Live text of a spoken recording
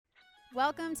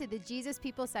Welcome to the Jesus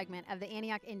People segment of the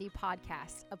Antioch Indy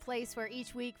podcast, a place where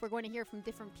each week we're going to hear from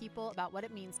different people about what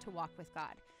it means to walk with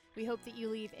God. We hope that you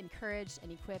leave encouraged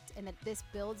and equipped and that this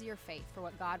builds your faith for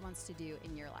what God wants to do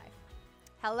in your life.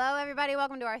 Hello, everybody.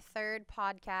 Welcome to our third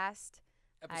podcast.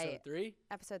 Episode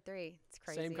 3. It's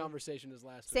crazy. Same conversation as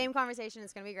last week. Same conversation.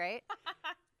 It's going to be great.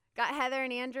 Got Heather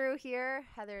and Andrew here.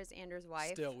 Heather's Andrew's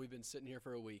wife. Still, we've been sitting here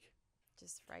for a week.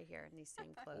 Just right here in these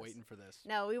same clothes. Waiting for this.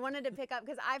 No, we wanted to pick up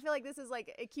because I feel like this is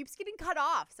like, it keeps getting cut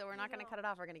off. So we're not going to cut it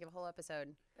off. We're going to give a whole episode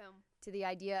to the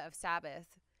idea of Sabbath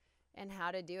and how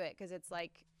to do it. Because it's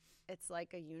like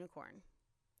a unicorn.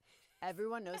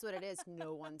 Everyone knows what it is.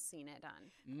 No one's seen it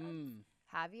done.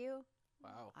 Have you?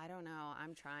 Wow. I don't know.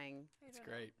 I'm trying. It's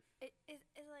great.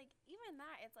 It's like, even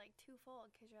that, it's like twofold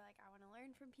because you're like, I want to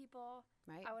learn from people.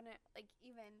 Right. I want to, like,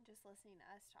 even just listening to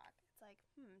us talk, it's like,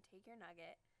 take your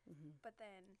nugget. Mm-hmm. But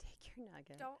then Take your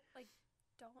nugget. don't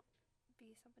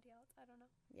be somebody else. I don't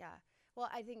know. Yeah. Well,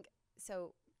 I think,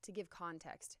 so to give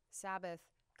context, Sabbath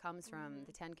comes from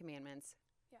the 10 Commandments.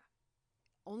 Yeah.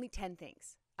 Only 10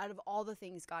 things. Out of all the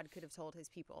things God could have told his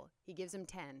people, he gives them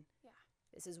 10. Yeah.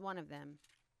 This is one of them.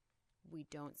 We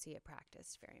don't see it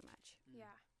practiced very much. Yeah.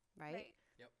 Right?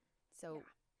 Yep. So Yeah.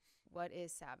 what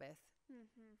is Sabbath?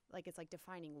 Mm-hmm. Like, it's like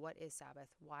defining what is Sabbath?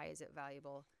 Why is it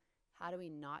valuable? How do we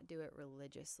not do it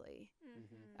religiously?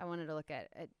 Mm-hmm. I wanted to look at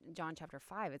John chapter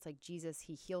 5. It's like Jesus,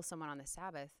 he heals someone on the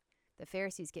Sabbath. The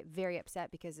Pharisees get very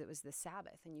upset because it was the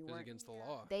Sabbath and you It was weren't. against the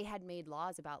law. They had made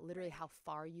laws about literally how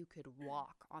far you could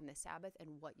walk on the Sabbath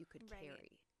and what you could Right.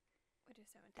 carry. Which is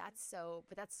so intense.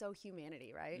 That's so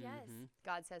humanity, right? Yes.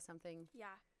 God says something.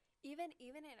 Yeah. Even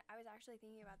I was actually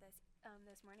thinking about this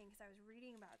this morning because I was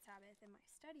reading about Sabbath in my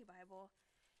study Bible,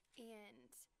 and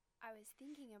I was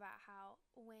thinking about how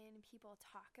when people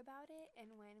talk about it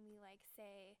and when we like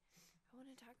say, I want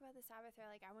to talk about the Sabbath, or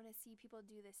like I want to see people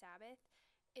do the Sabbath,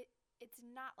 it's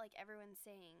not like everyone's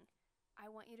saying, I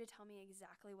want you to tell me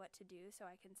exactly what to do so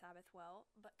I can Sabbath well,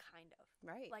 but kind of.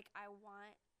 Right. Like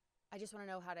I just want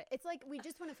to know how to, it's like we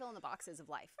just want to fill in the boxes of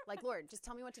life. Like, Lord, just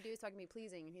tell me what to do so I can be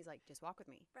pleasing. And he's like, just walk with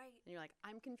me. Right. And you're like,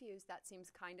 I'm confused. That seems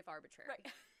kind of arbitrary. Right.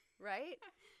 Right?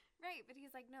 Right, but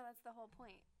he's like, no, that's the whole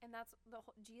point. And that's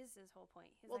Jesus' whole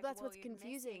point. He's Well, like, that's what's you're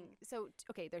confusing. missing- So,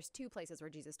 okay, there's 2 places where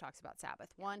Jesus talks about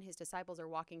Sabbath. One, his disciples are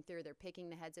walking through, they're picking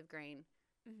the heads of grain.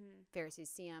 Pharisees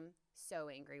see him, so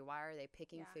angry. Why are they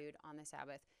picking food on the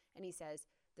Sabbath? And he says,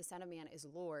 the Son of Man is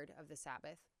Lord of the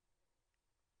Sabbath.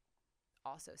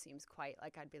 Also seems quite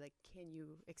like I'd be like, can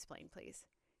you explain, please?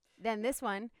 Then this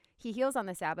one, he heals on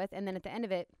the Sabbath. And then at the end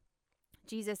of it,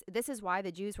 Jesus, this is why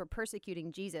the Jews were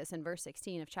persecuting Jesus in verse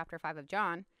 16 of chapter 5 of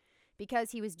John,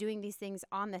 because he was doing these things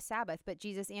on the Sabbath. But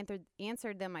Jesus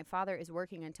answered them, my Father is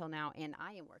working until now, and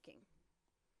I am working.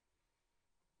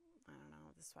 I don't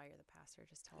know. This is why you're the pastor.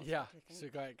 Just tell us Yeah. what to So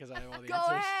think. go ahead, because I have all the Go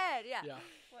answers. ahead. Yeah. Yeah.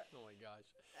 What? Oh my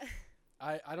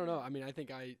gosh. I don't know. I mean, I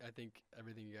think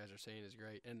everything you guys are saying is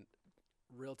great. And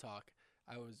real talk,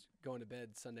 I was going to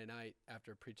bed Sunday night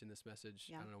after preaching this message.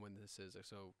 Yeah. I don't know when this is,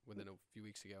 so within a few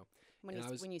weeks ago. When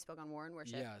you spoke on War and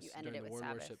Worship, Yes, you ended during it the with War and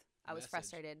Sabbath. Worship I was message.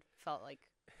 frustrated. Felt like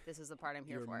this is the part I'm You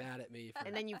here were for. mad at me. For,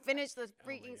 And then you finished the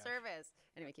my freaking gosh. service.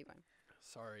 Anyway, keep going.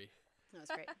 Sorry. No,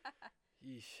 it's great.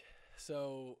 Yeesh.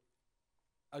 So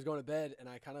I was going to bed and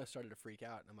I kind of started to freak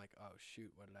out. And I'm like, oh,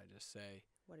 shoot, what did I just say?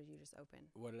 What did you just open?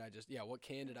 What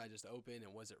can did I just open?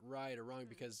 And was it right or wrong?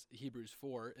 Because Hebrews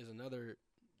 4 is another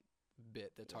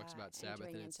bit that talks about Sabbath,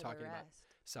 and it's talking about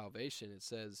salvation. It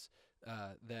says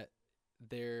that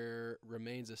there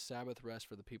remains a Sabbath rest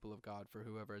for the people of God, for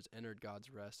whoever has entered God's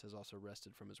rest has also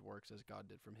rested from his works as God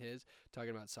did from his.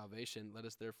 Talking about salvation, let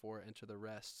us therefore enter the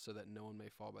rest so that no one may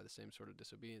fall by the same sort of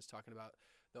disobedience. Talking about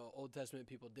the Old Testament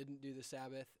people didn't do the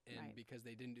Sabbath, and because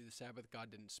they didn't do the Sabbath, God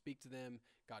didn't speak to them,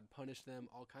 God punished them,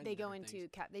 all kinds They of go different into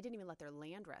things. they didn't even let their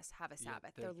land rest have a Yeah,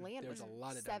 Sabbath. Their land there's was a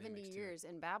lot of 70 dynamics to it. years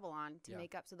in Babylon to Yeah.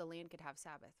 make up so the land could have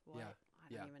Sabbath. What? Yeah,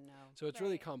 I don't even know. So it's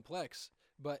really Right. complex.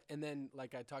 But, and then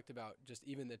like I talked about, just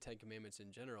even the 10 Commandments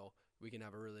in general, we can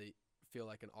have a really feel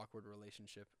like an awkward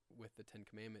relationship with the 10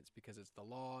 Commandments because it's the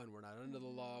law and we're not under the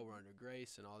law, we're under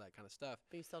grace and all that kind of stuff.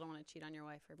 But you still don't want to cheat on your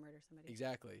wife or murder somebody.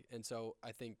 Exactly. And so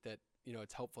I think that,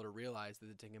 it's helpful to realize that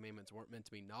the 10 Commandments weren't meant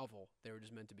to be novel. They were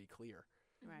just meant to be clear.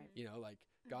 Right. Like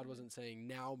God wasn't saying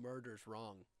now murder's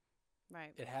wrong.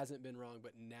 Right. It hasn't been wrong,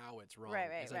 but now it's wrong. Right,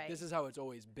 It's like, this is how it's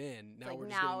always been. Now It's we're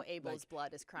like just now getting, Abel's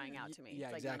blood is crying out to me. Yeah,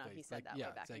 it's like, exactly. No, he said that way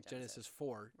back it's in like Genesis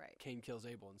 4, Right. Cain kills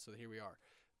Abel, and so here we are.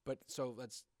 But so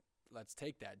let's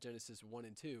take that. Genesis 1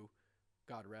 and 2,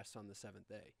 God rests on the seventh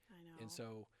day. I know. And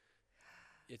so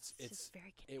it's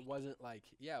very it wasn't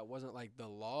like the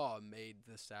law made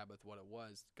the Sabbath what it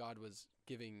was. God was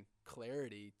giving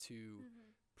clarity to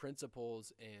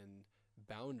principles and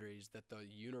boundaries that the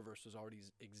universe was already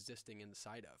existing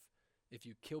inside of. If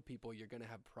you kill people, you're going to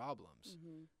have problems.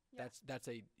 That's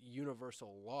a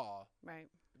universal law, right,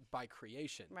 by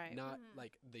creation, right, not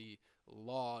like the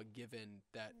law given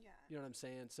that, you know what I'm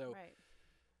saying? So, right.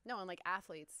 No, and like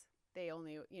athletes, they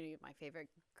only, my favorite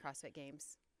CrossFit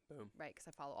Games, boom, right? Because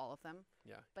I follow all of them.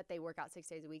 Yeah. But they work out 6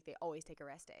 days a week. They always take a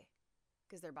rest day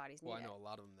because their bodies need it. Well, I know a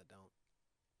lot of them that don't,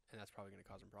 and that's probably going to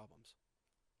cause them problems.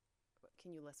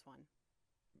 Can you list one?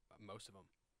 Most of them.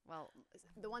 Well,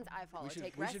 the ones I follow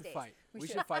take rest days. We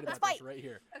should fight about this right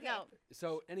here. Okay. No.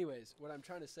 So, anyways, what I'm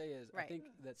trying to say is, Right. I think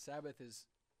that Sabbath is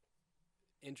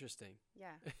interesting.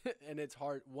 Yeah. And it's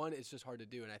hard. One, it's just hard to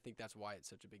do, and I think that's why it's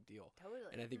such a big deal. Totally.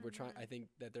 And I think I think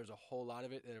that there's a whole lot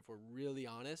of it, and if we're really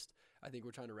honest, I think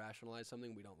we're trying to rationalize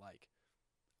something we don't like.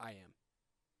 I am.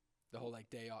 The whole like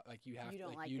day off, like you have, You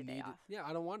don't like you the day need off. Yeah,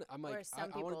 I don't want it. I'm like, Whereas some I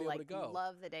want people to be able to go.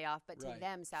 love the day off, but to Right.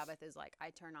 them, Sabbath is like, I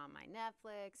turn on my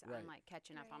Netflix, Right. I'm like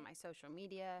catching up on Right. my social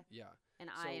media, Yeah. and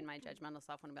So- I, in my judgmental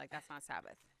self, want to be like, that's not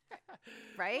Sabbath.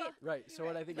 Right? Well, Right. So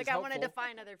what I think Like, is I want to helpful.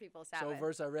 define other people's So Sabbath.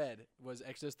 verse I read was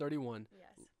Exodus 31.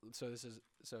 Yes.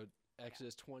 So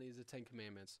Exodus 20 is the 10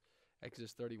 Commandments.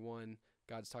 Exodus 31,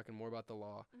 God's talking more about the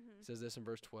law. It says this in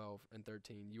verse 12 and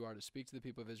 13. You are to speak to the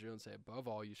people of Israel and say, above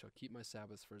all, you shall keep my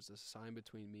Sabbaths for as a sign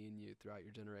between me and you throughout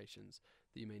your generations,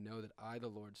 that you may know that I, the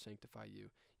Lord, sanctify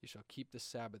you. You shall keep the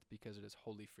Sabbath because it is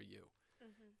holy for you. I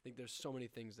think there's so many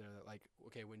things there that, like,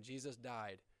 okay, when Jesus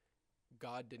died,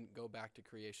 God didn't go back to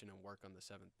creation and work on the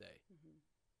seventh day.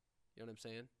 You know what I'm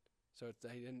saying? So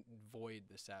he didn't void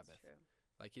the Sabbath. True.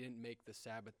 Like, he didn't make the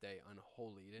Sabbath day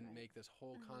unholy. He didn't Right. make this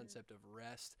whole concept of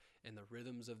rest and the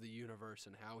rhythms of the universe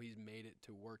and how he's made it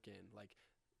to work in. Like,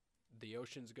 the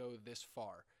oceans go this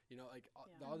far. You know, like,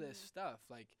 all this stuff.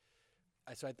 Like,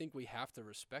 so I think we have to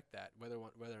respect that, whether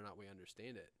or not we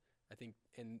understand it. I think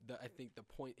the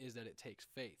point is that it takes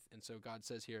faith. And so God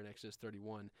says here in Exodus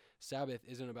 31, Sabbath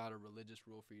isn't about a religious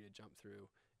rule for you to jump through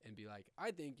and be like, I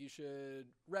think you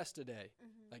should rest a day.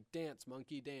 Like, dance,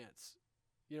 monkey, dance.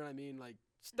 You know what I mean? Like,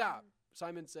 stop.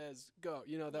 Simon says, go.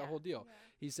 You know, that whole deal. Yeah.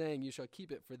 He's saying, you shall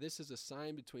keep it, for this is a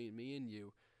sign between me and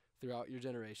you throughout your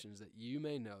generations, that you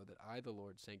may know that I, the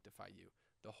Lord, sanctify you.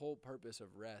 The whole purpose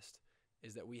of rest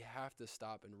is that we have to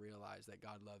stop and realize that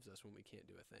God loves us when we can't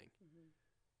do a thing.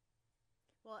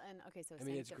 Well, and okay, so I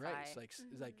mean, it's sanctify. grace. Like,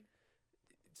 it's like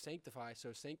sanctify.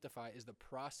 So sanctify is the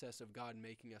process of God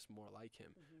making us more like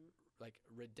him. Like,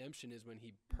 redemption is when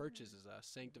he purchases us.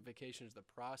 Sanctification is the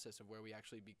process of where we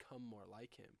actually become more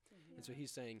like him. And so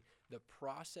he's saying the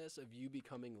process of you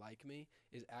becoming like me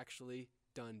is actually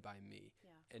done by me.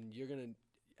 Yeah. And you're going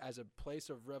to, as a place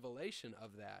of revelation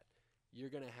of that, you're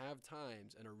going to have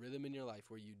times and a rhythm in your life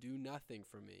where you do nothing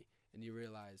for me and you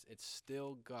realize it's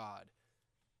still God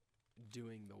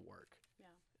doing the work. Yeah.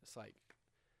 It's like,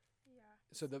 Yeah.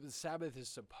 so the Sabbath is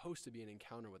supposed to be an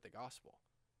encounter with the gospel.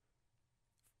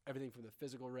 Everything from the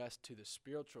physical rest to the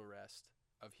spiritual rest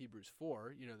of Hebrews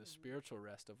 4, you know, the spiritual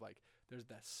rest of, like, there's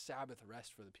that Sabbath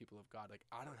rest for the people of God. Like,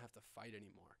 I don't have to fight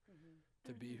anymore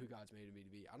to be who God's made me to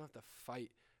be. I don't have to fight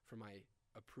for my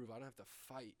approval. I don't have to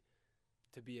fight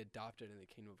to be adopted in the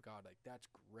kingdom of God. Like, that's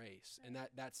grace. And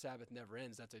that Sabbath never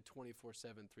ends. That's a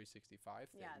 24/7, 365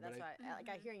 thing. Yeah, But that's why. Like,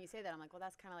 I hearing you say that, I'm like, well,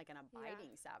 that's kind of like an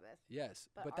abiding Sabbath. Yes,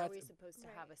 But are that's we supposed to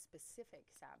have a specific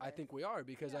Sabbath? I think we are,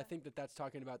 because I Yeah. think that's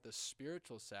talking about the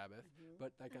spiritual Sabbath.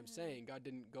 But like I'm saying, God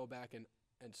didn't go back and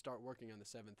start working on the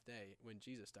seventh day when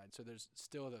Jesus died. So there's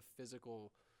still the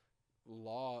physical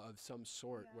law of some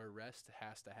sort where rest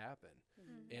has to happen.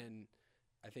 And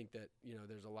I think that, you know,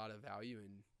 there's a lot of value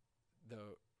in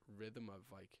the rhythm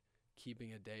of, like,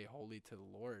 keeping a day holy to the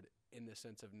Lord, in the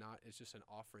sense of not, it's just an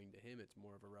offering to him. It's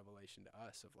more of a revelation to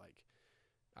us of, like,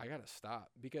 I got to stop.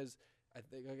 Because I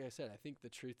think, like I said, I think the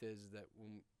truth is that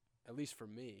when, at least for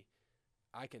me,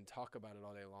 I can talk about it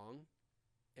all day long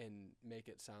and make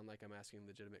it sound like I'm asking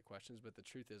legitimate questions, but the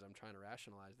truth is I'm trying to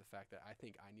rationalize the fact that I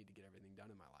think I need to get everything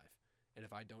done in my life. And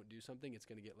if I don't do something, it's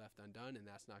going to get left undone, and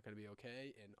that's not going to be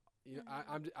okay. And, you know,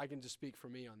 I can just speak for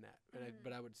me on that.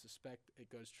 But I would suspect it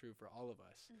goes true for all of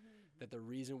us, that the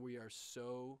reason we are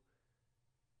so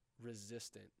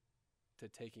resistant to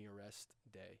taking a rest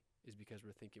day is because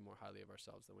we're thinking more highly of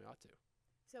ourselves than we ought to.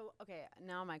 So, okay,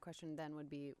 now my question then would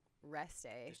be rest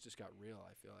day. It's just got real,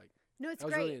 I feel like. No, it's That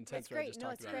was great. really intense It's what I great. just No,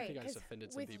 talked it's about. I great. think I just 'cause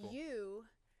offended some with people. you,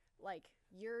 like,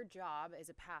 your job as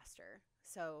a pastor,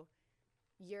 so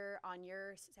you're on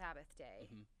your Sabbath day,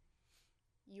 Mhm.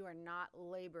 you are not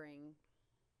laboring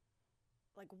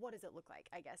like, what does it look like,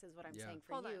 I guess, is what I'm saying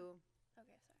for Hold you.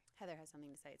 Okay, sorry. Heather has something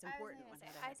to say. It's important.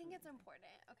 I think it's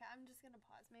important. Okay, I'm just going to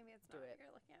pause. Maybe it's not what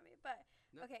you're looking at me. But,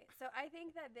 no. Okay, so I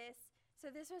think that this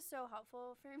was so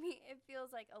helpful for me. It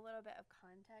feels like a little bit of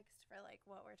context for, like,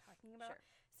 what we're talking about. Sure.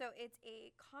 So it's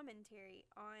a commentary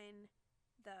on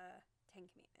the 10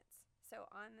 Commandments. So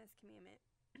on this commandment,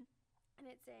 and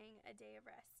it's saying a day of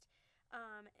rest.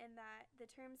 And that the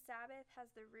term Sabbath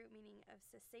has the root meaning of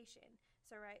cessation.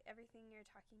 So, right, everything you're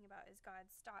talking about is God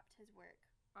stopped his work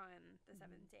on the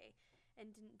seventh day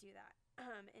and didn't do that.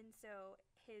 And so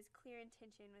his clear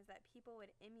intention was that people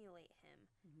would emulate him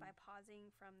by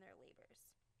pausing from their labors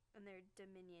and their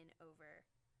dominion over,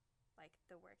 like,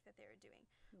 the work that they were doing.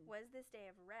 Was this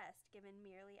day of rest given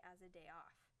merely as a day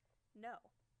off? No.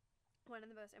 One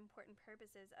of the most important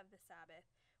purposes of the Sabbath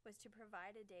was to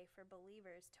provide a day for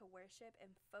believers to worship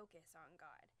and focus on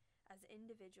God as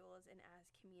individuals and as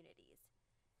communities.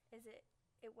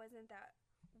 It wasn't that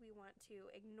we want to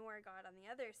ignore God on the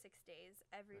other 6 days.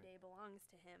 Every day belongs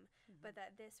to him, but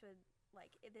that this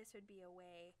would be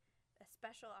a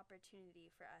special opportunity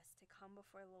for us to come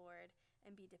before the Lord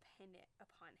and be dependent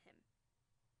upon him.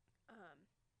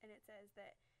 And it says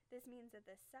that this means that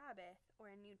the Sabbath,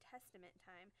 or a New Testament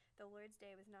time, the Lord's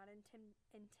Day, was not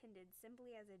intended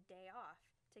simply as a day off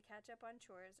to catch up on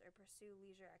chores or pursue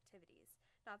leisure activities.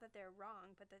 Not that they're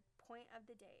wrong, but the point of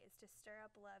the day is to stir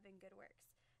up love and good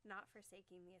works, not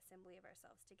forsaking the assembly of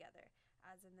ourselves together,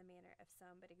 as in the manner of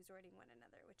some, but exhorting one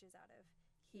another, which is out of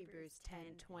Hebrews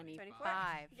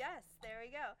 10:24. Yes, there we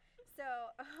go.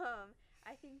 So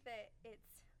I think that it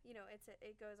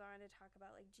goes on to talk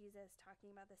about, like, Jesus talking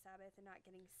about the Sabbath and not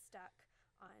getting stuck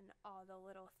on all the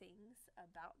little things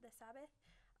about the Sabbath,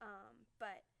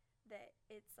 but that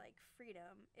it's like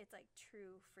freedom. It's like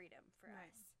true freedom for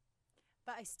us.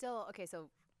 But I still,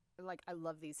 so, like, I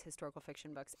love these historical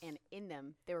fiction books, and in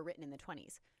them, they were written in the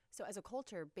 20s. So as a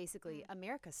culture, basically,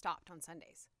 America stopped on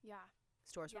Sundays. Yeah.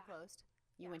 Stores were closed.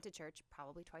 You went to church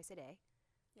probably twice a day.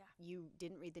 Yeah. You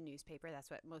didn't read the newspaper. That's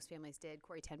what most families did.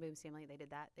 Corrie ten Boom's family, they did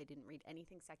that. They didn't read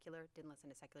anything secular, didn't listen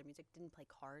to secular music, didn't play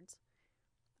cards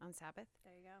on Sabbath.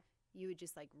 There you go. You would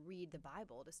just, like, read the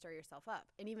Bible to stir yourself up.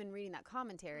 And even reading that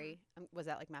commentary, was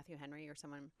that, like, Matthew Henry or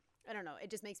someone? I don't know. It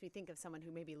just makes me think of someone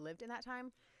who maybe lived in that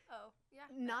time. Oh, yeah.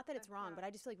 Not that it's wrong, but I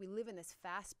just feel like we live in this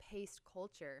fast-paced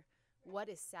culture. What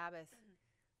does Sabbath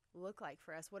look like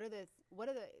for us? What are the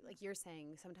like you're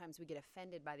saying, sometimes we get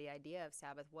offended by the idea of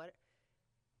Sabbath.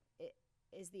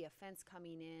 Is the offense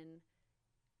coming in?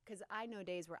 Because I know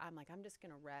days where I'm like, I'm just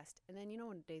going to rest. And then,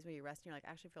 when days where you rest and you're like,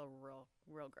 I actually feel real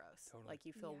gross. Totally. Like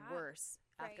you feel worse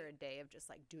after a day of just,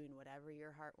 like, doing whatever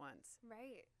your heart wants.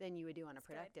 Right. Than you would do on a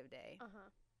productive day.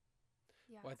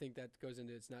 Yeah. Well, I think that goes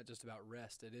into, it's not just about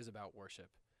rest, it is about worship.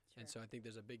 Sure. And so I think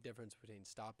there's a big difference between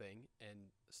stopping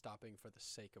and stopping for the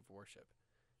sake of worship.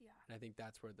 Yeah. And I think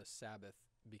that's where the Sabbath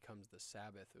becomes the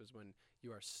Sabbath. It was when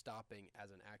you are stopping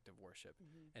as an act of worship.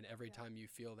 And every time you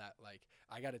feel that, like,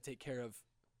 I got to take care of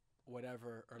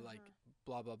whatever, or like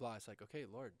blah, blah, blah. It's like, okay,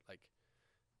 Lord, like,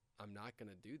 I'm not going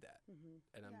to do that.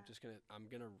 And I'm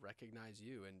going to recognize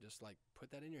you and just, like,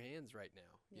 put that in your hands right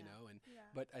now, you know? And,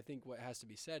 but I think what has to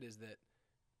be said is that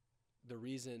the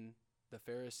reason the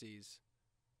Pharisees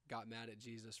got mad at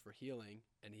Jesus for healing,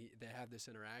 and they have this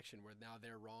interaction where now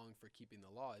they're wrong for keeping the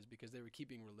law, is because they were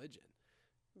keeping religion.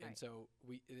 Right. And so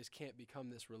this can't become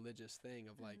this religious thing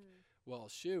of, like, well,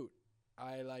 shoot,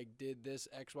 I, like, did this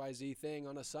XYZ thing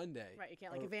on a Sunday. Right, you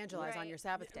can't, like, evangelize on your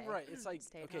Sabbath day. Right, it's like,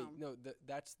 okay, no,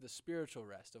 that's the spiritual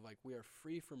rest of, like, we are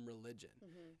free from religion.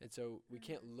 And so we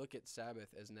can't look at Sabbath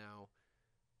as now,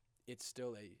 it's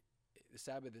still the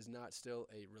Sabbath is not still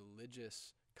a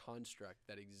religious construct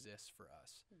that exists for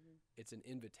us. It's an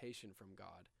invitation from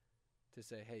God to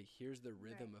say, hey, here's the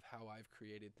rhythm of how I've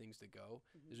created things to go.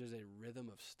 There's a rhythm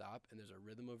of stop, and there's a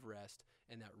rhythm of rest,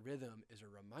 and that rhythm is a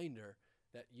reminder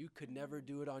that you could never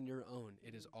do it on your own.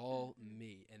 It is all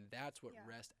me. And that's what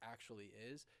rest actually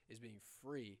is being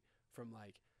free from,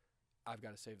 like, I've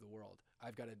got to save the world.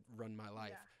 I've got to run my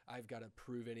life. I've got to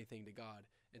prove anything to God.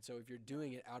 And so if you're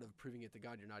doing it out of proving it to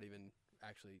God, you're not even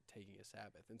actually taking a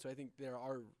Sabbath. And so I think there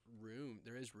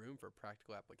is room for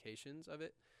practical applications of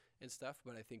it and stuff,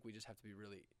 but I think we just have to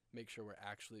make sure we're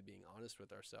actually being honest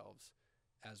with ourselves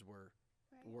as we're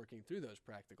working through those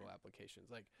practical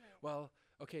applications. Like, well,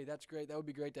 okay, that's great. That would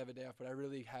be great to have a day off, but I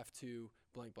really have to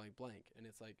blank, blank, blank. And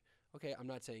it's like, okay, I'm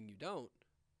not saying you don't,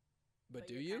 but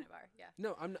do you? Kind of are, yeah.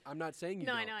 No, I'm not saying you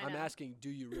don't. I know. I'm asking, do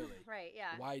you really? Right,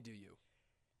 yeah. Why do you?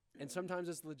 And sometimes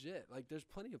it's legit. Like, there's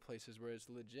plenty of places where it's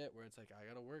legit, where it's like, I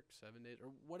got to work 7 days or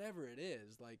whatever it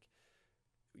is. Like,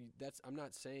 I'm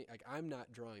not saying, like, I'm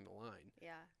not drawing the line.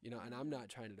 Yeah. You know, and I'm not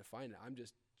trying to define it. I'm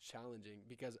just challenging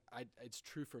because it's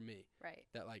true for me. Right.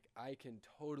 That, like, I can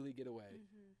totally get away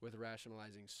with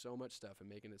rationalizing so much stuff and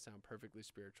making it sound perfectly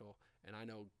spiritual. And I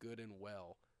know good and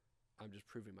well, I'm just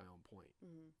proving my own point.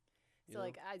 So,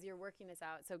 like, as you're working this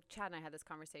out, so Chad and I had this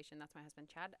conversation. That's my husband,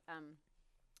 Chad.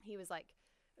 He was like,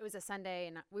 it was a Sunday,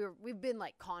 and we've been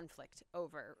like conflict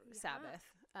over Sabbath.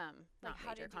 Not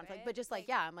major conflict, but just like,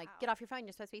 I'm like, get off your phone.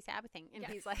 You're supposed to be Sabbathing. And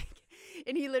he's like,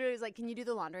 and he literally was like, can you do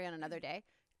the laundry on another day?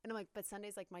 And I'm like, but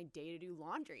Sunday's like my day to do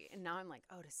laundry. And now I'm like,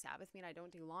 oh, does Sabbath mean I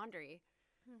don't do laundry?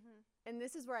 And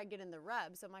this is where I get in the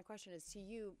rub. So my question is to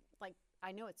you, like,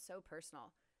 I know it's so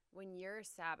personal. When you're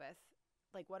Sabbath,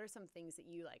 like, what are some things that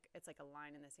you like, it's like a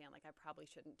line in the sand, like, I probably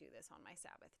shouldn't do this on my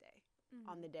Sabbath day,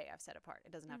 on the day I've set apart.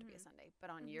 It doesn't have to be a Sunday, but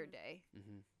on your day.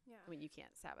 Yeah. I mean, you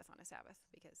can't Sabbath on a Sabbath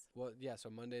because. Well, yeah, so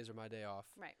Mondays are my day off.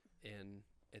 Right. And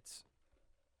it's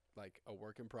like a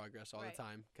work in progress all the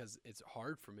time because it's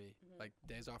hard for me. Like,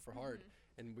 days off are hard.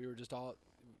 And we were just all,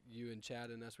 you and Chad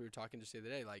and us, we were talking just the other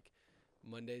day, like,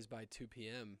 Mondays by 2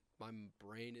 p.m., my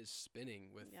brain is spinning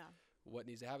with what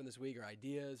needs to happen this week or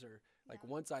ideas or, like,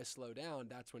 once I slow down,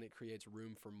 that's when it creates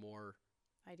room for more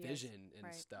vision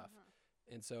and stuff.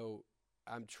 And so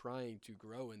I'm trying to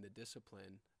grow in the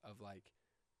discipline of, like,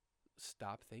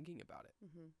 stop thinking about it.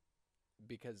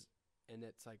 Because, and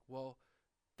it's like, well,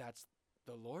 that's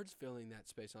the Lord's filling that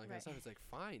space and all that kind of stuff. It's like,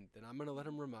 fine, then I'm going to let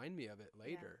him remind me of it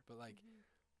later. But, like,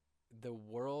 the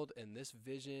world and this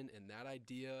vision and that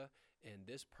idea and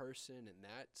this person and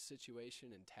that situation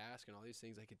and task and all these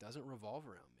things, like, it doesn't revolve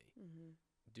around me.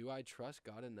 Do I trust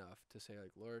God enough to say,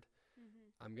 like, Lord,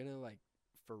 I'm going to, like,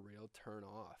 for real turn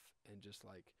off and just,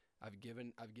 like, I've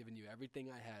given you everything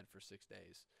I had for 6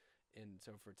 days. And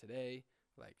so for today,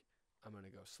 like, I'm going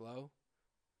to go slow.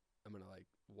 I'm going to, like,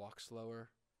 walk slower.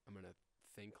 I'm going to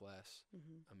think less.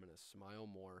 I'm going to smile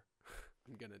more.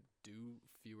 I'm going to do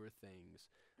fewer things.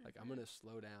 Like, I'm going to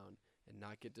slow down and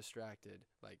not get distracted.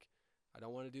 Like, I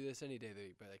don't want to do this any day of the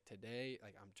week, but, like, today,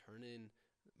 like, I'm turning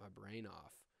my brain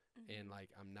off. And, like,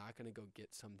 I'm not going to go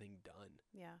get something done.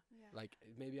 Like,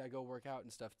 maybe I go work out and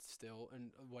stuff still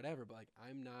and whatever, but, like,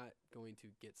 I'm not going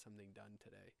to get something done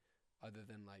today other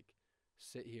than, like,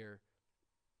 sit here.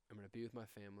 I'm going to be with my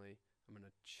family. I'm going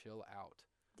to chill out.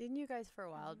 Didn't you guys for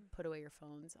a while put away your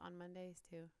phones on Mondays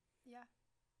too? Yeah,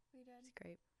 we did. It's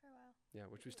great. For a while. Yeah,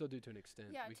 which we still do to an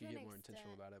extent. Yeah, we could get more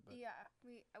intentional about it. But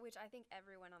which I think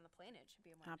everyone on the planet should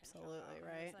be more absolutely intentional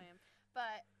about, right.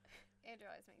 But Andrew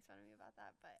always makes fun of me about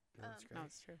that. But no, that's great. No,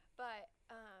 it's true. But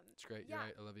it's great. You're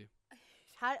right. I love you.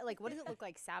 How, like, what does it look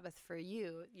like Sabbath for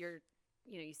you? You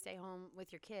stay home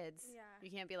with your kids. Yeah. You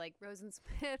can't be like,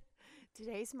 Rosensmith,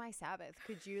 today's my Sabbath.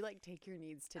 Could you, like, take your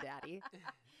needs to Daddy?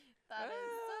 That is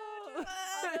so true.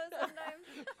 Although sometimes,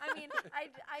 I mean,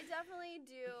 I definitely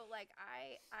do, like,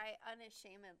 I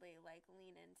unashamedly, like,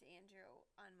 lean into Andrew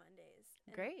on Mondays.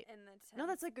 Great. In the sense, no,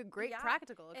 that's, like, a great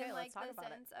practical. Okay, let's talk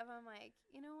about it. in the sense of, I'm like,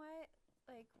 you know what?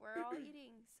 Like, we're all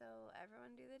eating, so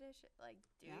everyone do the dishes. Like,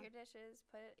 do your dishes,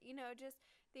 put it, just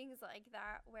things like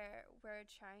that where we're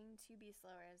trying to be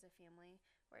slower as a family.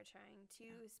 We're trying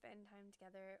to spend time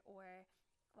together or,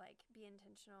 like, be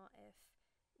intentional if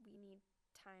we need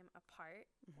time apart.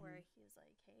 Or he's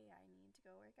like, hey, I need to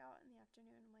go work out in the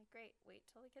afternoon. I'm like, great, wait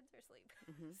till the kids are asleep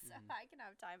so I can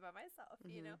have time by myself,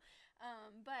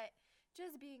 but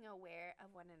just being aware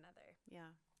of one another.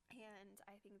 And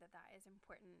I think that is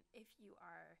important if you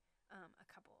are a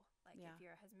couple, like if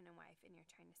you're a husband and wife and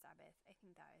you're trying to Sabbath. I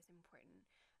think that is important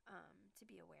to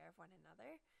be aware of one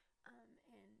another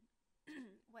and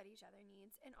what each other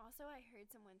needs. And also I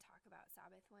heard someone talk about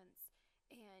Sabbath once,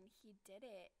 and he did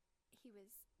it.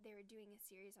 They were doing a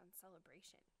series on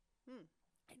celebration,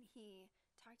 and he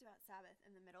talked about Sabbath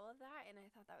in the middle of that, and I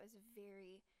thought that was a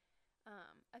very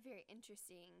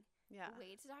interesting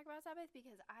way to talk about Sabbath,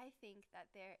 because I think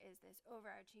that there is this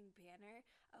overarching banner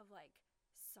of, like,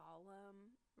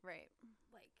 solemn, right?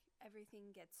 Like,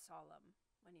 everything gets solemn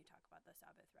when you talk about the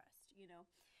Sabbath rest,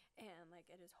 and, like,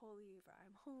 it is holy for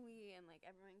I'm holy, and, like,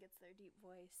 everyone gets their deep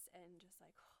voice and just,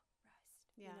 like, rest,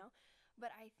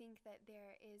 But I think that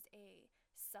there is a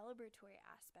celebratory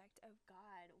aspect of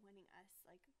God wanting us,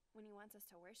 like, when he wants us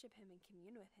to worship him and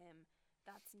commune with him,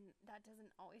 that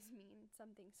doesn't always mean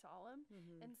something solemn.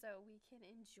 And so we can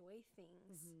enjoy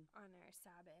things on our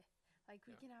Sabbath. Like,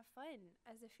 we can have fun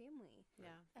as a family.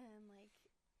 And, like,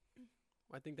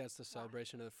 I think that's the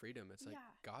celebration of freedom. It's like,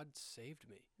 God saved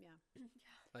me.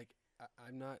 Like,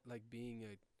 I'm not, like,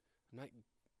 I'm not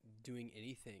doing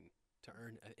anything to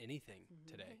earn anything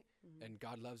today. And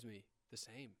God loves me the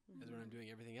same as when I'm doing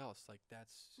everything else. Like,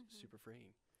 that's super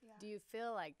freeing. Yeah. Do you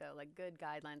feel like, though, like good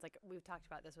guidelines, like we've talked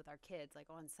about this with our kids, like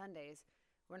on Sundays,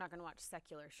 we're not going to watch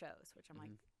secular shows, which I'm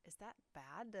like, is that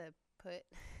bad to put?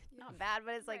 Not bad,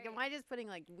 but it's like, am I just putting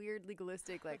like weird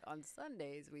legalistic, like on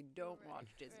Sundays we don't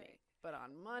watch Disney, but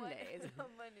on Mondays,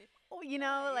 oh, you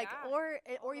know, like,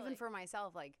 or even for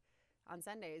myself, like on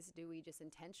Sundays, do we just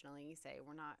intentionally say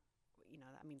we're not, you know,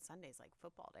 I mean, Sunday's like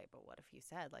football day, but what if you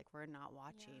said like we're not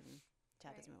watching?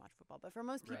 Chad doesn't watch football, but for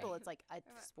most people, it's like a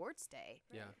sports day.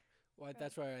 Yeah, well,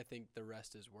 that's why I think the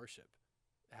rest is worship.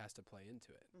 Has to play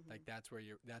into it. Like that's where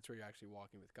you're actually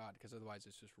walking with God, because otherwise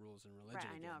it's just rules and religion.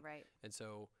 Right, I know, right. And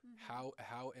so how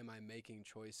am I making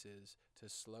choices to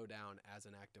slow down as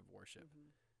an act of worship?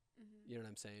 You know what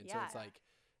I'm saying? Yeah. So it's like,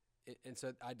 and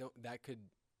so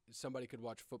somebody could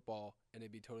watch football and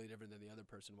it'd be totally different than the other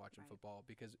person watching football,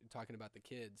 because talking about the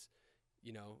kids,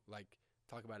 you know, like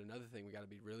talk about another thing we got to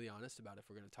be really honest about. If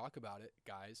we're going to talk about it,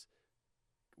 guys,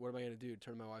 what am I going to do?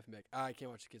 Turn to my wife and be like, I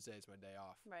can't watch the kids today. It's my day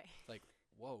off. Right. It's like,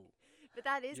 whoa. But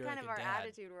that is kind like of our dad.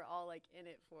 attitude. We're all like in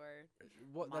it for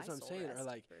that's what I'm saying. Or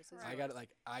like, I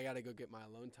I gotta go get my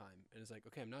alone time. And it's like,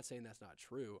 okay, I'm not saying that's not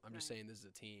true. I'm just saying this is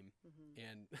a team.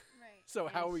 And so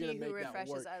how are we going to make that work? He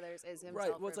who refreshes others is himself.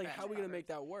 Right. Well, it's like, how are we going to make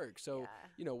that work? So,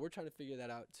 you know, we're trying to figure that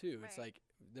out too. It's like,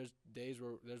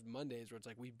 there's Mondays where it's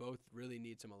like, we both really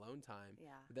need some alone time. Yeah.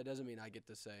 But that doesn't mean I get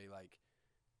to say like,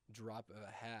 drop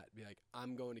a hat, be like,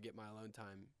 I'm going to get my alone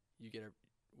time. You get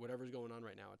whatever's going on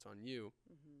right now, it's on you,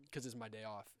 because it's my day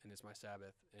off and it's my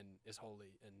Sabbath and it's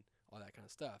holy and all that kind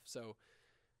of stuff. So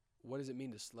what does it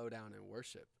mean to slow down and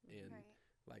worship? And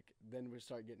like, then we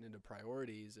start getting into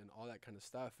priorities and all that kind of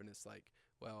stuff. And it's like,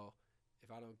 well,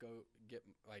 if I don't go get,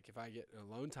 like, if I get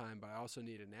alone time, but I also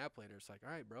need a nap later, it's like,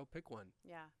 all right, bro, pick one.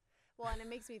 Yeah. Well, and it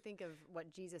makes me think of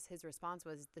what Jesus, his response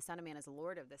was, the Son of Man is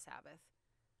Lord of the Sabbath.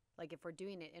 Like, if we're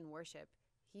doing it in worship,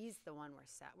 he's the one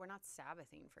we're not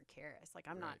Sabbathing for Karis. Like,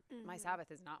 I'm not, my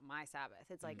Sabbath is not my Sabbath.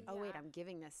 It's like, oh wait, I'm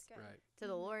giving this to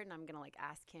the Lord, and I'm going to like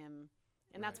ask him.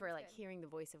 And that's where like hearing the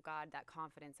voice of God, that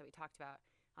confidence that we talked about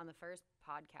on the first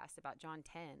podcast about John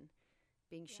 10,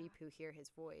 being sheep who hear his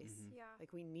voice.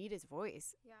 Like, we need his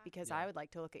voice, because I would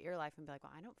like to look at your life and be like,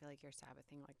 well, I don't feel like you're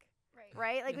Sabbathing, like,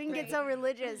 right? Like, we can get so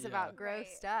religious about gross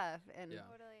stuff. And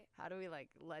how do we like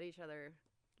let each other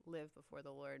live before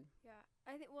the Lord?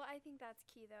 I think that's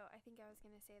key, though. I think I was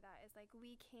going to say that is like,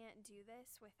 we can't do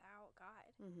this without God.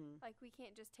 Like, we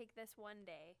can't just take this one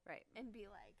day and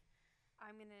be like,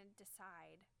 I'm going to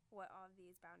decide what all of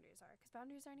these boundaries are, because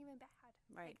boundaries aren't even bad.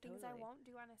 Like, things I won't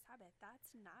do on a Sabbath,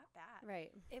 that's not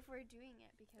bad. If we're doing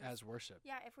it because as worship.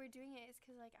 Yeah, if we're doing it, it's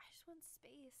because like, I just want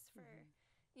space for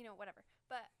you know, whatever.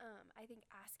 But I think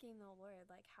asking the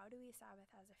Lord, like, how do we Sabbath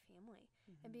as a family,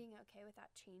 and being okay with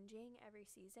that changing every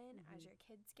season as your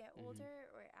kids get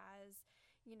older, or as,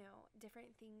 you know,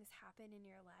 different things happen in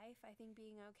your life. I think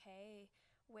being okay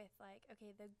with like,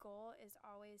 okay, the goal is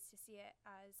always to see it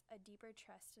as a deeper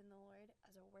trust in the Lord,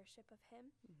 as a worship of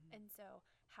him. And so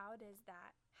how does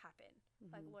that happen?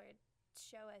 Like, Lord,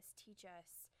 show us, teach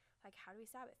us, like, how do we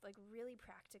Sabbath? Like, really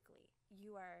practically,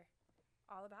 you are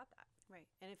all about that. Right.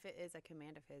 And if it is a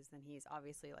command of his, then he's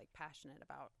obviously like passionate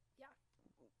about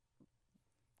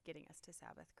getting us to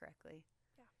Sabbath correctly.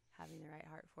 Having the right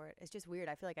heart for it. It's just weird.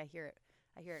 I feel like I hear it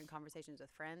in conversations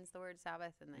with friends, the word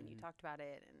Sabbath, and then you talked about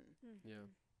it, and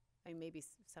I mean, maybe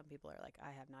some people are like,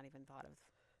 I have not even thought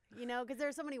of, you know, because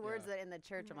there's so many words that in the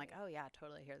church I'm like, oh yeah,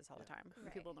 totally hear this all the time.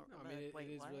 People don't. I mean,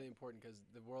 it is really important, because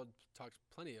the world talks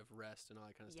plenty of rest and all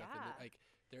that kind of stuff. And like,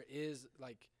 there is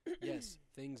like, yes,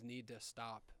 things need to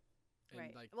stop.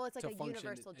 And like, well, it's like to a function,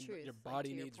 universal and truth. Your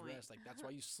body like, needs rest. Like, that's why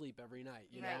you sleep every night.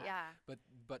 You know? Yeah.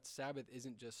 But Sabbath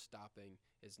isn't just stopping.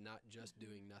 It's not just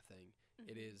doing nothing.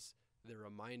 It is the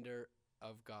reminder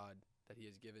of God that he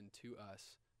has given to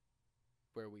us,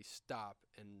 where we stop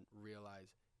and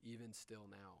realize, even still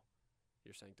now,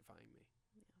 you're sanctifying me.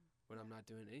 When I'm not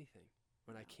doing anything.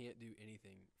 When I can't do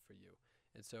anything for you.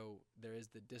 And so there is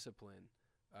the discipline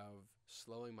of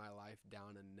slowing my life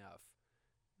down enough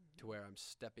to where I'm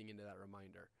stepping into that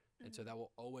reminder. And so that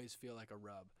will always feel like a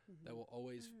rub. That will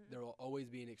always, there will always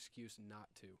be an excuse not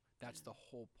to. That's the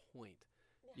whole point.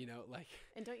 You know, like.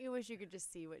 And don't you wish you could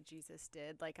just see what Jesus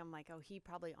did? Like, I'm like, oh, he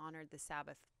probably honored the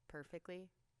Sabbath perfectly.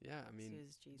 Yeah, I mean,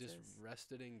 just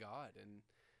rested in God. And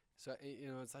so, you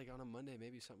know, it's like on a Monday,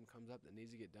 maybe something comes up that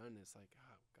needs to get done. And it's like,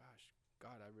 oh gosh,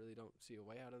 God, I really don't see a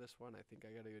way out of this one. I think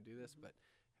I got to go do this, but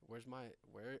where am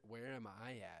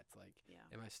I at? Like,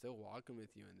 am I still walking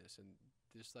with you in this? And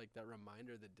just like that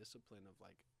reminder, the discipline of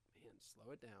like, man,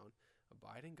 slow it down.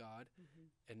 abide in God,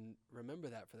 and remember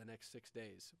that for the next 6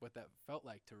 days, what that felt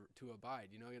like to abide.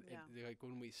 You know, like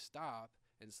when we stop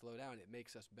and slow down, it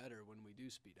makes us better when we do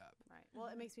speed up. Right. Well,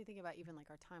 it makes me think about even like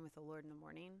our time with the Lord in the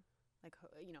morning, like,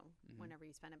 you know, whenever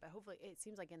you spend it. But hopefully it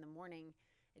seems like in the morning,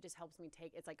 it just helps me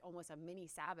it's like almost a mini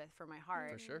Sabbath for my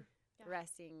heart. For sure. Yeah.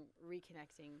 Resting,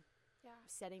 reconnecting, Yeah.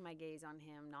 setting my gaze on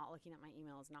him, not looking at my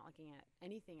emails, not looking at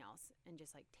anything else, and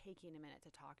just like taking a minute to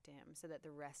talk to him so that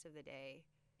the rest of the day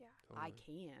I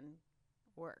can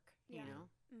work, you know?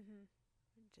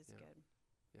 Which is good.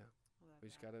 Yeah. We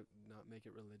just got to not make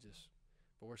it religious.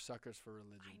 But we're suckers for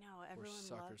religion. I know.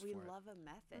 We love a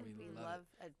method. We love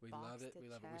it. We love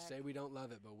it. We say we don't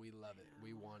love it, but we love it.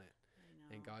 We want it. I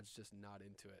know. And God's just not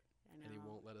into it. I know. And he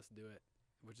won't let us do it,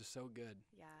 which is so good.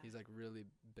 Yeah. He's like really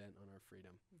bent on our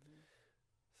freedom.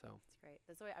 So it's great.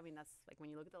 That's the way, I mean, that's like when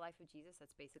you look at the life of Jesus,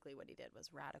 that's basically what he did, was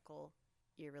radical,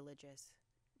 irreligious,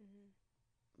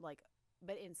 like,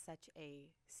 but in such a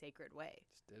sacred way.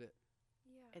 just did it.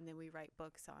 Yeah. And then we write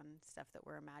books on stuff that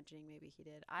we're imagining maybe he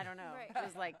did. I don't know. Right. It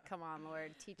was like, come on,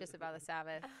 Lord, teach us about the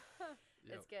Sabbath.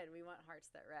 Yep. It's good. We want hearts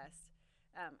that rest.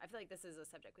 I feel like this is a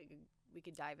subject we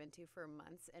could dive into for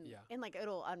months, and like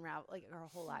it'll unravel like our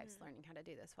whole lives learning how to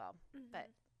do this well. But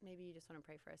maybe you just want to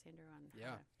pray for us, Andrew, on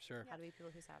how to be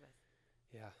people who Sabbath.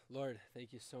 Yeah. Lord,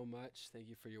 thank you so much. Thank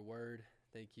you for your word.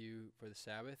 Thank you for the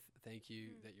Sabbath. Thank you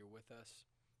that you're with us.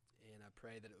 And I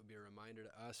pray that it would be a reminder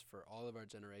to us for all of our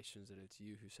generations that it's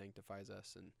you who sanctifies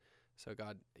us. And so,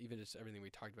 God, even just everything we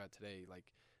talked about today, like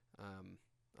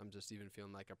I'm just even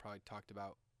feeling like I probably talked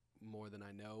about more than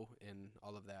I know and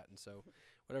all of that. And so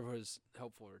whatever was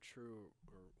helpful or true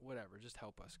or whatever, just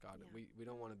help us, God. Yeah. We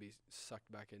don't want to be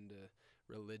sucked back into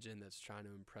religion that's trying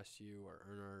to impress you or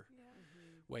earn our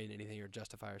way in anything or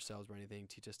justify ourselves or anything.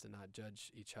 Teach us to not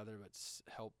judge each other, but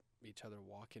help each other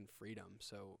walk in freedom.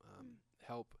 So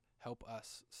help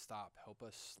us stop, help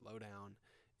us slow down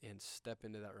and step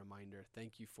into that reminder.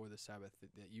 Thank you for the Sabbath,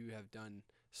 that you have done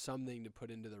something to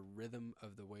put into the rhythm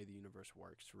of the way the universe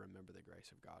works, to remember the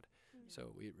grace of God.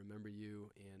 So we remember you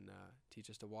and teach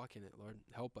us to walk in it, Lord.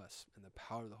 Help us in the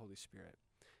power of the Holy Spirit.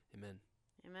 Amen.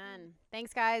 Amen.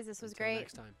 Thanks, guys. This was great.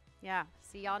 Next time. Yeah.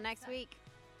 See y'all next week.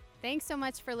 Thanks so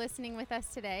much for listening with us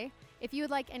today. If you would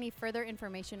like any further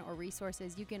information or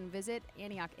resources, you can visit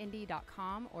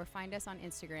AntiochIndy.com or find us on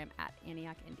Instagram at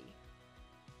AntiochIndy.